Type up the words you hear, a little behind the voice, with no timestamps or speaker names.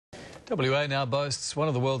WA now boasts one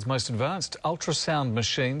of the world's most advanced ultrasound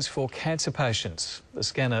machines for cancer patients. The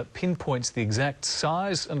scanner pinpoints the exact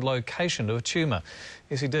size and location of a tumour.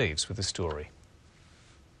 Izzy Deves with the story.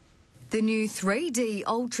 The new 3D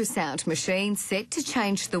ultrasound machine set to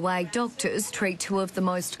change the way doctors treat two of the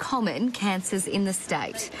most common cancers in the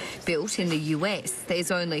state. Built in the US,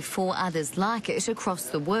 there's only 4 others like it across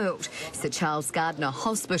the world. It's the Charles Gairdner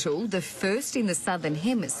Hospital, the first in the Southern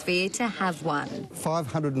Hemisphere to have one.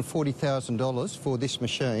 $540,000 for this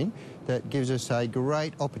machine. That gives us a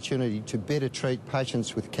great opportunity to better treat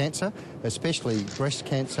patients with cancer, especially breast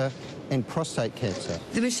cancer and prostate cancer.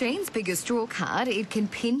 The machine's biggest draw card, it can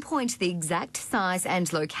pinpoint the exact size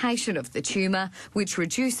and location of the tumour, which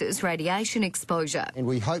reduces radiation exposure. And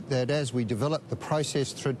we hope that as we develop the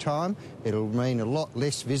process through time, it'll mean a lot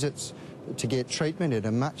less visits to get treatment and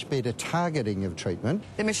a much better targeting of treatment.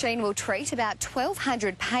 The machine will treat about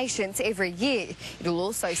 1,200 patients every year. It'll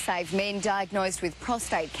also save men diagnosed with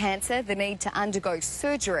prostate cancer the need to undergo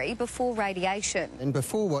surgery before radiation. And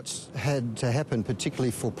before, what's had to happen,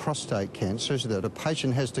 particularly for prostate cancer, is that a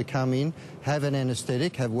patient has to come in, have an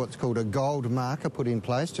anaesthetic, have what's called a gold marker put in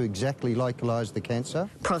place to exactly localise the cancer.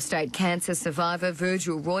 Prostate cancer survivor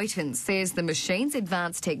Virgil Royton says the machine's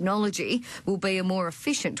advanced technology will be a more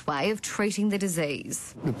efficient way of treating the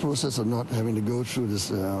disease. The process of not having to go through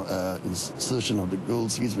this insertion of the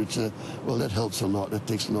gold seeds, which, well, that helps a lot. That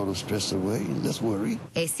takes a lot of stress away, less worry.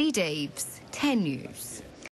 Izzy Deves, 10 News.